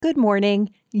Good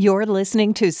morning. You're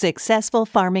listening to Successful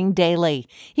Farming Daily.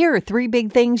 Here are three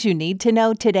big things you need to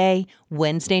know today,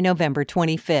 Wednesday, November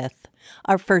 25th.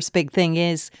 Our first big thing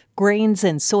is grains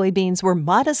and soybeans were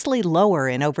modestly lower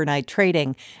in overnight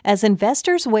trading as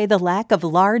investors weigh the lack of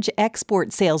large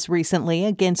export sales recently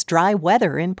against dry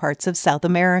weather in parts of South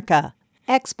America.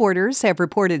 Exporters have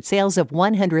reported sales of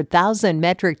 100,000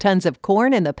 metric tons of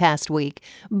corn in the past week,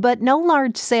 but no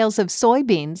large sales of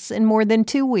soybeans in more than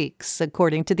 2 weeks,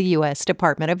 according to the U.S.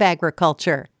 Department of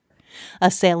Agriculture.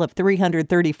 A sale of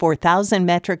 334,000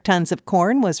 metric tons of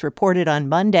corn was reported on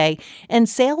Monday, and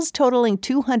sales totaling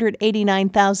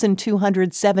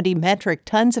 289,270 metric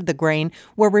tons of the grain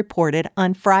were reported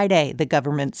on Friday, the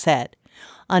government said.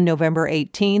 On November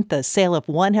 18th, a sale of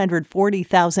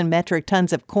 140,000 metric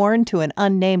tons of corn to an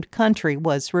unnamed country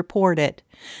was reported.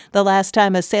 The last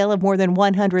time a sale of more than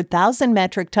 100,000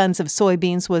 metric tons of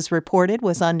soybeans was reported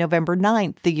was on November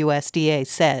 9th, the USDA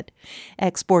said.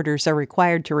 Exporters are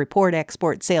required to report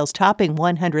export sales topping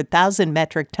 100,000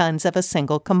 metric tons of a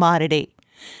single commodity.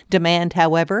 Demand,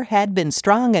 however, had been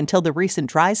strong until the recent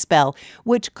dry spell,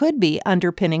 which could be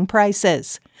underpinning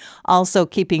prices. Also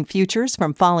keeping futures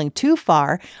from falling too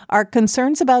far are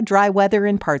concerns about dry weather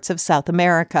in parts of South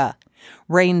America.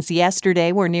 Rains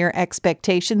yesterday were near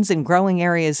expectations in growing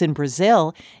areas in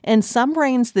Brazil, and some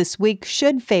rains this week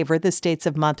should favor the states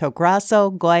of Mato Grosso,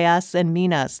 Goiás, and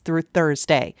Minas through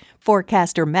Thursday,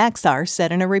 forecaster Maxar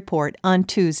said in a report on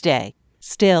Tuesday.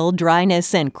 Still,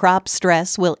 dryness and crop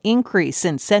stress will increase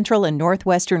in central and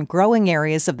northwestern growing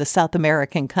areas of the South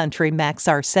American country,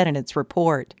 Maxar said in its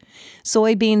report.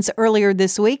 Soybeans earlier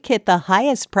this week hit the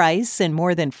highest price in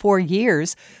more than 4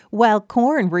 years, while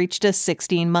corn reached a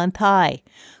 16-month high.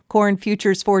 Corn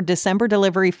futures for December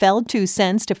delivery fell 2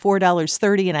 cents to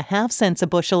 $4.30.5 a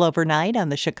bushel overnight on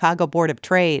the Chicago Board of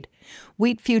Trade.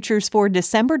 Wheat futures for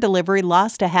December delivery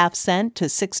lost a half cent to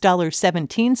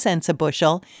 $6.17 a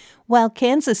bushel, while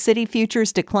Kansas City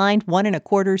futures declined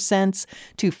 1.25 cents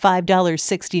to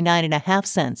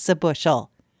 $5.69.5 a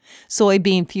bushel.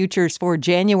 Soybean futures for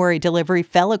January delivery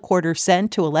fell 1/4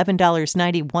 cent to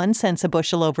 $11.91 a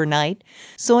bushel overnight.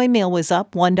 Soy meal was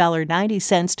up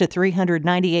 $1.90 to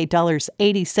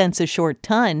 $398.80 a short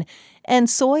ton, and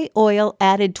soy oil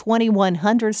added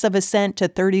 0.21 of a cent to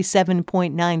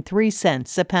 37.93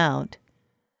 cents a pound.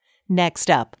 Next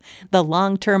up, the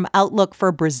long-term outlook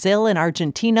for Brazil and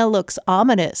Argentina looks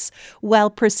ominous, while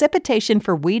precipitation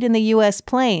for wheat in the U.S.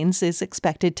 plains is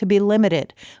expected to be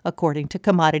limited, according to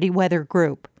Commodity Weather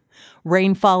Group.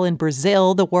 Rainfall in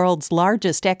Brazil, the world's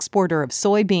largest exporter of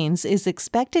soybeans, is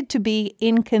expected to be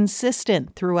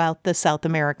inconsistent throughout the South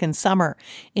American summer,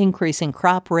 increasing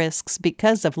crop risks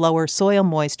because of lower soil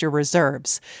moisture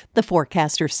reserves, the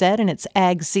forecaster said in its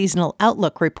Ag Seasonal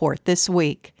Outlook report this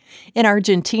week. In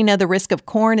Argentina, the risk of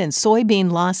corn and soybean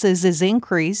losses is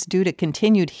increased due to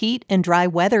continued heat and dry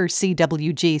weather,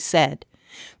 CWG said.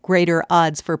 Greater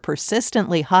odds for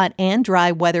persistently hot and dry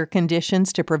weather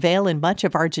conditions to prevail in much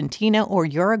of Argentina or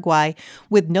Uruguay,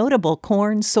 with notable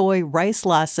corn, soy, rice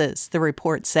losses, the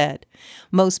report said.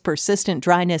 Most persistent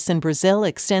dryness in Brazil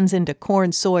extends into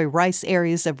corn, soy, rice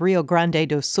areas of Rio Grande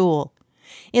do Sul.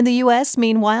 In the U.S.,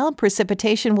 meanwhile,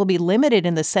 precipitation will be limited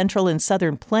in the central and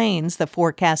southern plains, the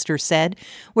forecaster said,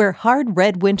 where hard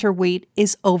red winter wheat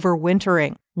is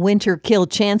overwintering. Winter kill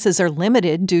chances are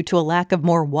limited due to a lack of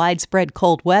more widespread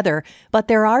cold weather, but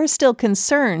there are still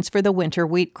concerns for the winter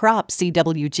wheat crop,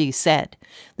 CWG said.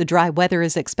 The dry weather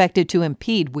is expected to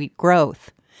impede wheat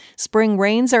growth. Spring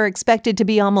rains are expected to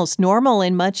be almost normal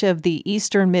in much of the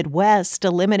eastern Midwest,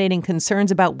 eliminating concerns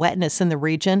about wetness in the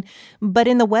region. But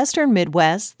in the western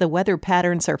Midwest, the weather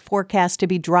patterns are forecast to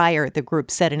be drier, the group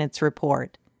said in its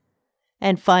report.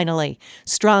 And finally,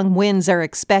 strong winds are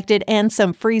expected and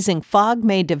some freezing fog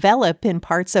may develop in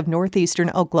parts of northeastern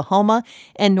Oklahoma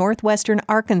and northwestern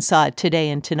Arkansas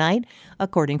today and tonight,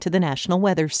 according to the National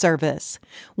Weather Service.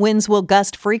 Winds will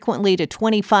gust frequently to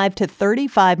 25 to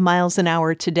 35 miles an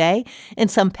hour today,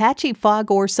 and some patchy fog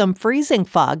or some freezing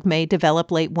fog may develop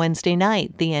late Wednesday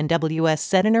night, the NWS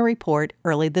said in a report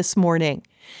early this morning.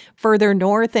 Further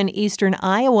north in eastern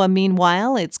Iowa,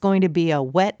 meanwhile, it's going to be a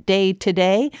wet day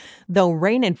today, though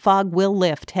rain and fog will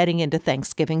lift heading into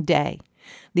Thanksgiving Day.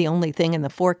 The only thing in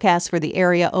the forecast for the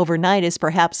area overnight is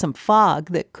perhaps some fog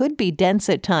that could be dense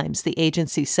at times, the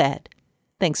agency said.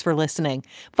 Thanks for listening.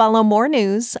 Follow more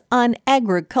news on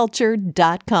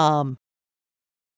agriculture.com.